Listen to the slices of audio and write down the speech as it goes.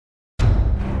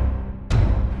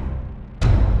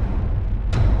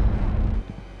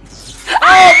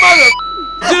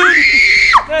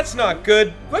That's not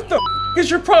good. What the is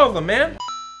your problem, man?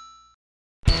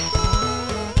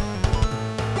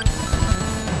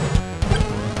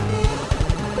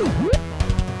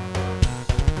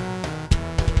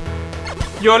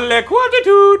 Yolle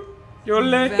Co-Optitude!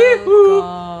 Yolle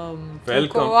Welcome to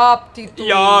Co-Optitude.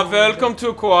 Yeah, welcome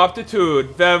to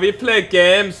Co-Optitude, where we play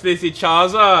games with each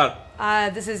other.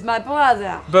 This is my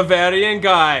brother. Bavarian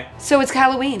guy. So it's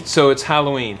Halloween. So it's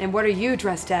Halloween. And what are you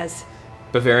dressed as?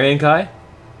 Bavarian guy?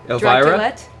 Elvira?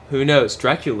 Draculette? Who knows?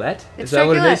 Draculette? It's is that Draculette.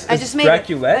 what it is? I just made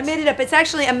Draculette? it. I made it up. It's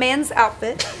actually a man's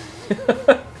outfit.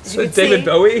 So David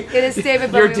Bowie? It is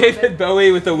David Bowie. You're David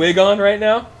Bowie with a wig on right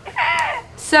now?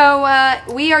 So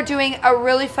we are doing a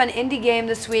really fun indie game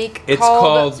this week. It's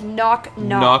called Knock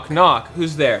Knock. Knock Knock.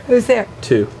 Who's there? Who's there?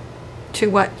 Two. To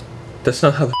what? That's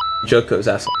not how the joke goes,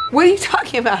 asshole. What are you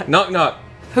talking about? Knock Knock.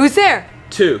 Who's there?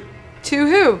 Two. To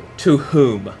who? To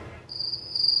whom?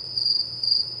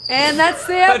 And that's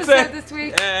the episode this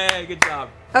week. Hey, good job.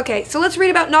 Okay, so let's read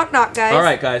about Knock Knock, guys. All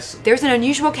right, guys. There's an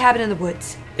unusual cabin in the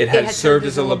woods. It has served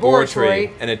as a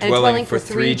laboratory and a dwelling for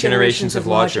 3 generations of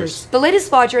lodgers. The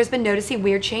latest lodger has been noticing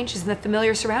weird changes in the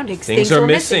familiar surroundings. Things are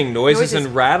missing, noises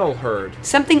and rattle heard.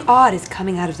 Something odd is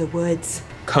coming out of the woods.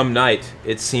 Come night,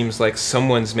 it seems like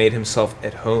someone's made himself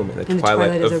at home in the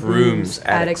twilight of rooms,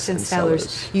 attics, and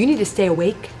cellars. You need to stay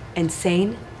awake and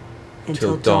sane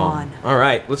until dawn. All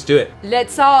right, let's do it.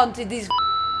 Let's on to these.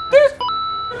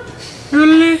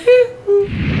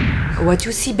 What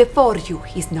you see before you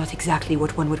is not exactly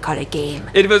what one would call a game.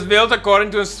 It was built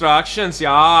according to instructions,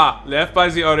 yeah, left by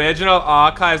the original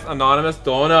archive's anonymous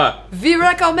donor. We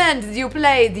recommend you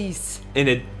play this In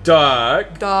a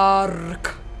dark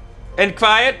and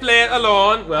quiet, play it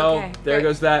alone. Well, okay, there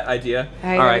goes that idea. All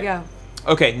right, here we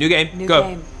go. Okay, new game. New go.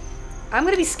 game. I'm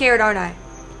gonna be scared, aren't I?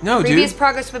 No, Previous dude.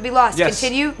 progress would be lost. Yes.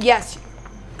 Continue? Yes.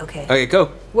 Okay. Okay, go.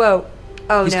 Whoa.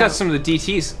 Oh, He's no. got some of the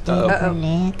DTs.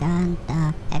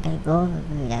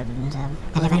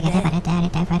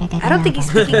 I don't think he's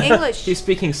speaking English. He's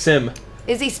speaking Sim.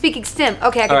 Is he speaking STEM?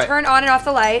 Okay, I can turn on and off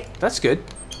the light. That's good.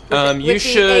 with You the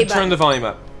should A turn button. the volume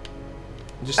up.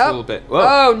 Just a little bit. Whoa.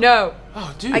 Oh, no.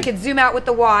 Oh, dude. I can zoom out with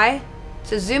the Y.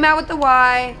 So zoom out with the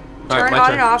Y. Turn my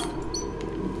on turn. and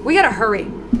off. We gotta hurry.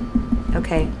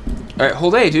 Okay. All right,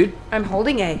 hold A, dude. I'm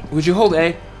holding A. Would you hold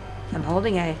A? I'm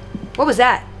holding A. What was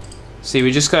that? See,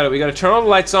 we just got to. We got to turn all the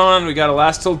lights on. We got to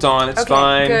last till dawn. It's Okay,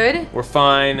 fine. good. We're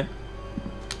fine.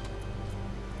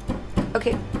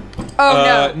 Okay.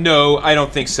 Oh, no. No, I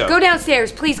don't think so. Go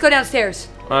downstairs. Please go downstairs.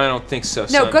 I don't think so. No,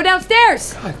 son. go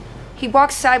downstairs. God. He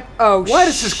walks side. Oh, Why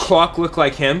does his clock look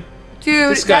like him? Dude,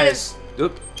 This guy that is.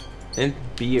 Oop. And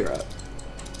beer up.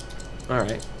 All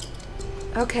right.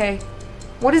 Okay.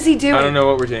 What is he doing? I don't know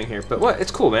what we're doing here, but what? It's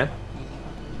cool, man.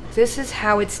 This is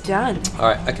how it's done. All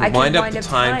right, I can wind up the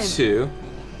time too.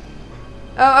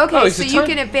 Oh, okay. Oh, So it's you the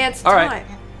can time? advance All time. right.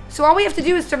 So all we have to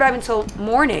do is survive until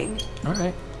morning. All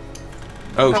right.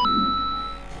 Oh.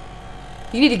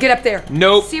 You need to get up there.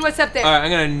 Nope. See what's up there. All right,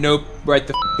 I'm gonna nope right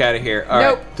the out of here. All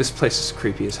right. Nope. This place is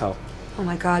creepy as hell. Oh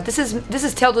my God. This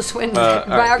is Tilda Swinton's all right,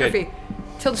 biography.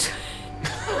 Tilda.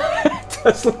 It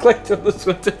does look like Tilda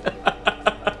Swinton.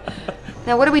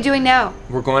 Now what are we doing now?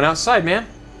 We're going outside, man.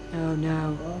 Oh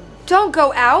no. Don't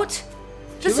go out.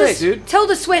 This Too late, is dude.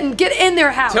 Tilda Swinton. Get in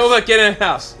their house. Tilda, get in the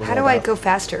house. How do I go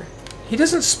faster? He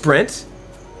doesn't sprint.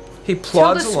 He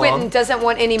plods Tilda along. Swinton doesn't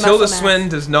want any muscle Tilda mass. Swinton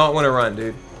does not want to run,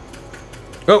 dude.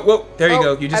 Oh, whoa, there you Oh,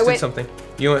 go. You I just did went- something.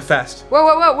 You went fast. Whoa,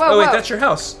 whoa, whoa, whoa, Oh, wait, whoa. that's your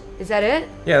house. Is that it?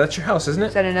 Yeah, that's your house, isn't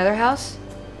Is it? that another house?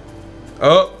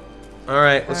 Oh, all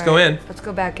right, let's go in. Let's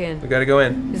go back in. We gotta go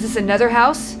in. Is this another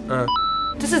house?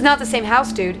 This is not the same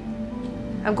house, dude.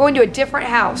 I'm going to a different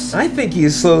house. I think he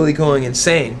is slowly going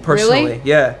insane, personally. Really?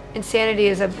 Yeah. Insanity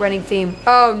is a running theme.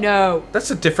 Oh no. That's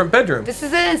a different bedroom. This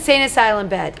is an insane asylum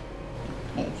bed.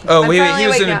 Oh, I'm wait, finally he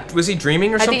was awake in now. was he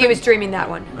dreaming or I something? think he was dreaming that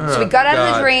one. So we Oh, got out of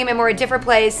the God. dream and we're in a different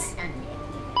place.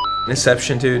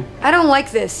 Inception, dude. I don't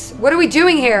like this. What are we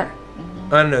doing here?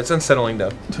 I don't know, it's unsettling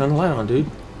though. Turn the light on, dude.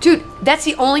 Dude, that's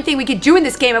the only thing we could do in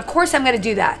this game. Of course I'm gonna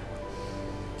do that.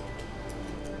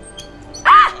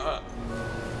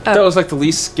 That was like the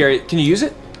least scary. Can you use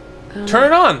it? Turn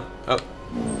it on. Oh.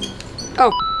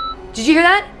 Oh, did you hear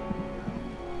that?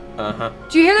 Uh-huh.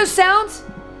 Do you hear those sounds?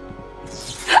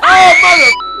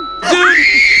 Oh, mother...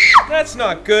 Dude! That's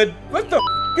not good. What the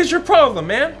is your problem,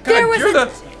 man? God, There was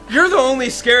you're the only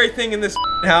scary thing in this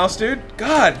house, dude.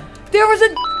 God. There was a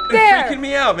You're there. freaking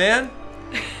me out, man.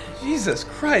 Jesus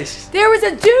Christ. There was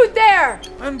a dude there.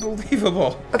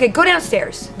 Unbelievable. Okay, go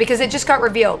downstairs because it just got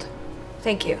revealed.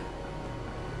 Thank you.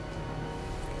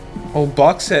 Old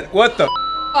box set. What the?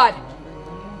 God.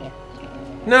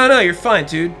 No, you're fine,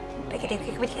 dude.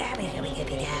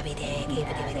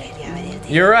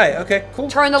 You're right. Okay, cool.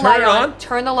 Turn the light on.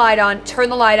 Turn the light on. Turn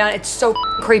the light on. It's so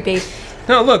creepy.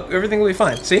 No, look, everything will be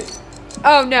fine. See?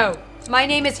 Oh no. My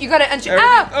name is. You gotta enter.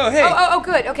 Oh, hey. Oh,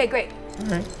 good. Okay, great. All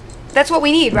right. That's what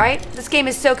we need, right? This game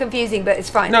is so confusing, but it's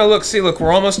fine. No, look, see, look,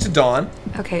 we're almost to dawn.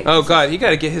 Okay. Oh God, you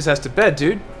gotta get his ass to bed,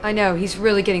 dude. I know. He's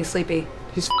really getting sleepy.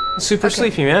 He's super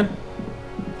sleepy, man.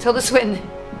 Tilda Swinton.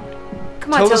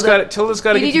 Come on, Tilda. Tilda's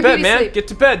gotta get to bed, man. Sleep. Get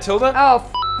to bed, Tilda. Oh,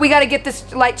 we gotta get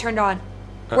this light turned on.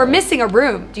 We're missing a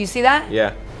room. Do you see that?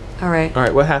 Yeah. All right. All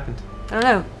right, what happened? I don't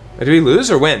know. Did we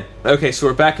lose or win? Okay, so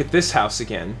we're back at this house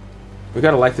again. We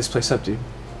gotta light this place up, dude.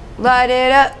 Light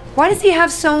it up. Why does he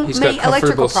have so many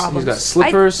electrical problems? He's got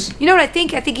slippers. You know what I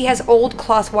think? I think he has old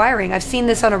cloth wiring. I've seen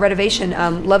this on a renovation,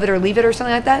 Love It or Leave It or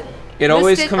something like that. It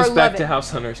always comes back to house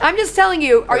hunters. I'm just telling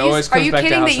you. Are you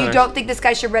kidding that you don't think this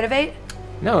guy should renovate?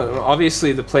 No,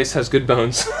 obviously the place has good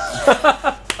bones.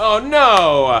 Oh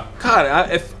no!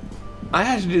 God, if I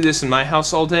had to do this in my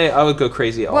house all day, I would go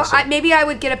crazy also. Well, maybe I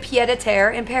would get a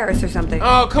pied-à-terre in Paris or something.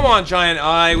 Oh, come on, Giant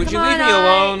Eye. Would you leave me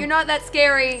alone? You're not that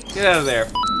scary. Get out of there.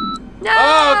 No!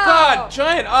 Oh, God,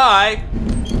 Giant Eye.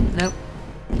 Nope.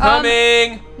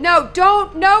 Coming. No,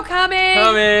 don't. No, coming.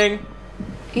 Coming.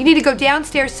 You need to go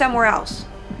downstairs somewhere else.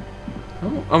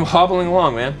 Oh, I'm hobbling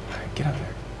along, man. All right, get out of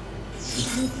there.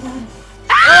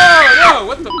 Oh, no,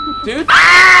 what the dude?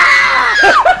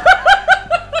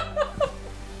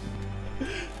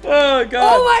 Oh, God.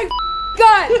 Oh, my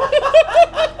God.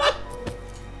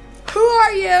 Who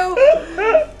are you?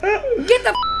 Get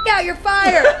the out, you're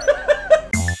fired.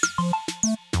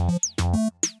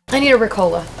 I need a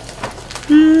Ricola.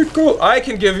 Ricola. I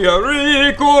can give you a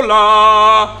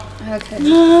Ricola. Okay.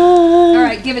 All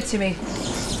right, give it to me.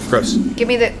 Gross. Give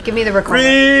me the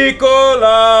Ricola.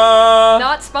 Ricola.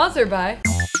 Not sponsored by.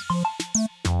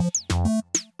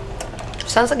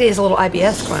 Sounds like he has a little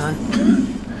IBS going on.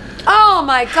 Oh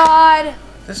my God.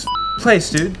 This place,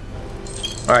 dude.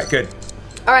 All right, good.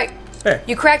 All right. Hey.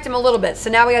 You cracked him a little bit, so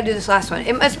now we gotta do this last one.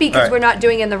 It must be because we're not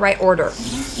doing it in the right order.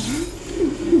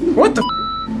 What the?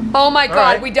 Oh my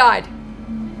God, we died.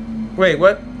 Wait,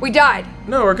 what? We died.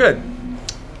 No, we're good.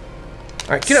 All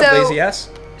right, get up, lazy ass.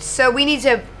 So we need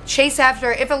to chase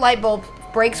after. If a light bulb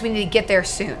breaks, we need to get there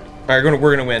soon. All right,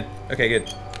 we're gonna win. Okay, good.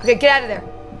 Okay, get out of there.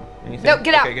 Anything? No,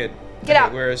 get out. Okay, good. Get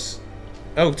out. Where's?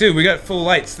 Oh, dude, we got full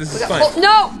lights. This is fine.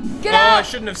 No, get out. Oh, I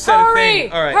shouldn't have said a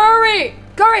thing. All right. Hurry!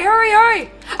 Hurry!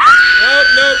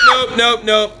 Ah!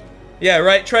 Nope. Yeah,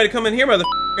 right. Try to come in here, mother.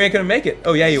 You ain't gonna make it.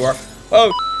 Oh, yeah, you are.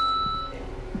 Oh.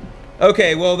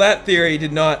 Okay, well, that theory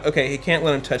did not. Okay, he can't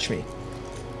let him touch me.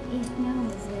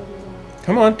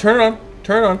 Come on, turn it on.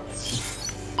 Turn it on.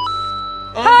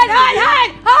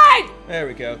 Hide! There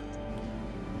we go.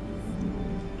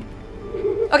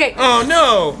 Okay. Oh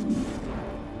no!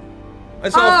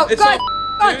 It's all. It's God.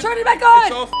 all. Turn it back on.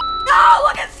 It's all. No,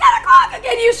 look, it's 10 o'clock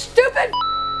again, you stupid.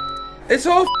 It's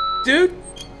all, dude.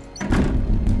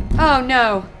 Oh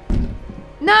no.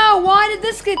 No, why did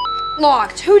this get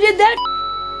locked? Who did that?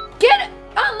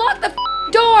 Unlock the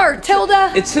door,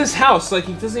 Tilda. It's his house. Like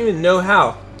he doesn't even know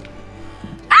how.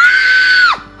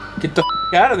 Ah! Get the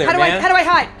out of there, man. How do I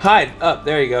hide? Hide up.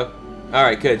 There you go. All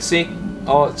right, good. See,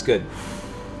 it's good.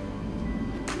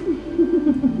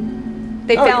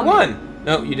 They found you me. won.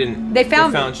 No, you didn't. They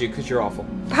found you because you're awful.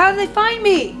 How did they find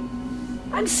me?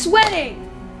 I'm sweating.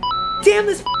 Damn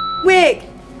this wig.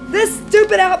 This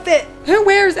stupid outfit. Who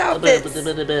wears outfits?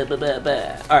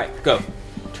 All right, go.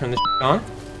 Turn the on.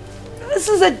 This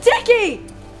is a dickie.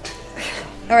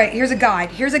 All right, here's a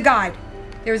guide. There's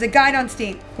a guide on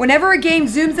Steam. Whenever a game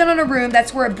zooms in on a room,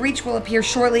 that's where a breach will appear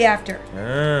shortly after.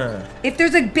 If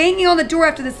there's a banging on the door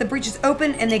after this, the breach is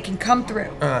open and they can come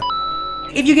through.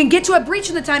 If you can get to a breach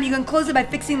in the time, you can close it by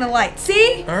fixing the light.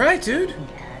 See? All right, dude.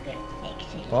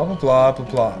 Blah, blah, blah, blah,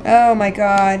 blah. Oh, my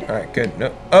God. All right, good.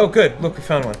 No. Oh, good. Look, we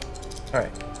found one. All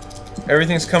right.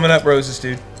 Everything's coming up roses,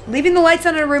 dude. Leaving the lights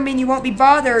on in a room means you won't be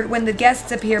bothered when the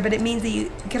guests appear, but it means that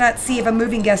you cannot see if a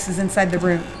moving guest is inside the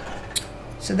room.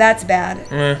 So that's bad.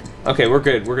 Okay, we're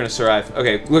good. We're going to survive.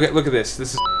 Okay, look at this.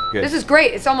 This is good. This is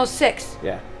great. It's almost 6.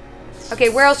 Yeah. Okay,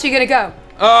 where else are you going to go?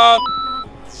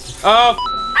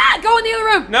 Go in the other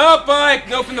room. Nope, bye.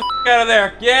 Open the out of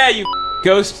there. Yeah, you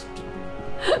ghost.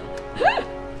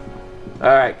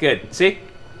 All right, good. See?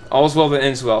 All's well that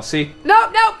ends well. See?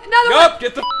 Nope, another one. Nope,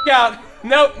 get the out.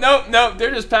 Nope.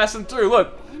 They're just passing through.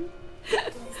 Look.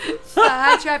 It's a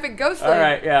high traffic ghost lane. All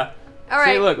right, yeah. All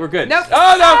right. See, look, we're good. Nope.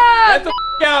 Oh, no. Get the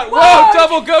out. Whoa,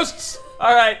 double ghosts.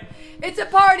 All right. It's a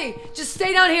party. Just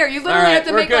stay down here. You literally have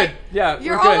to make good. Yeah,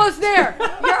 you're almost there.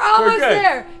 You're almost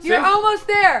there. You're almost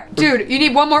there. Dude, you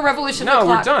need one more revolution. No,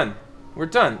 we're done. We're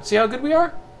done. See how good we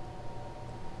are?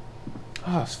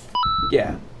 Oh,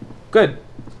 yeah. Good.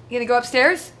 You gonna go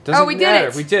upstairs? Doesn't we matter. did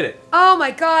it. We did it. Oh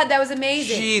my god, that was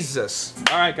amazing. Jesus.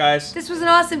 All right, guys. This was an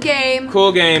awesome game.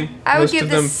 Cool game. I would Most give of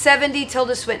this them- 70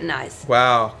 Tilda Swinton eyes.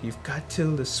 Wow, you've got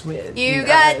Tilda Swinton. You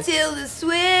got Tilda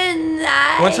Swinton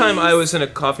eyes. One time I was in a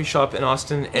coffee shop in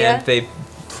Austin, and Yeah? they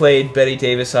played Betty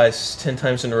Davis eyes 10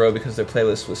 times in a row because their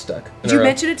playlist was stuck. Did you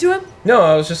mention it to him? No,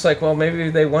 I was just like, well, maybe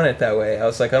they want it that way. I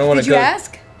was like, I don't want to go. Did you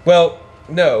ask? Well,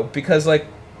 no, because like,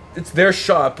 it's their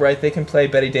shop, right? They can play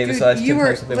Betty Davis Dude, eyes 10 you were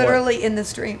times if they want. literally in the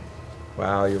stream.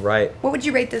 Wow, you're right. What would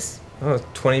you rate this? Oh,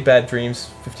 20 bad dreams,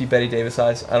 50 Betty Davis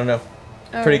eyes. I don't know.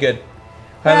 Oh. Pretty good.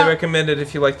 Highly Well- recommend it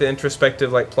if you like the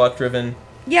introspective, like plot-driven.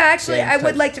 Yeah, actually, Game I would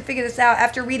types. like to figure this out.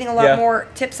 After reading a lot Yeah. more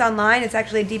tips online, it's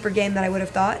actually a deeper game than I would have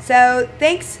thought. So,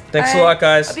 thanks. Thanks a lot,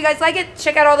 guys. Hope you guys like it.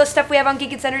 Check out all the stuff we have on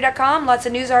geekandsundry.com. Lots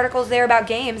of news articles there about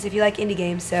games if you like indie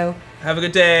games. So, Have a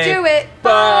good day. do it.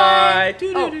 Bye.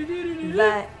 Oh,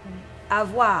 but, au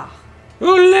revoir.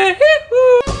 Oule, hee,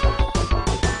 hoo.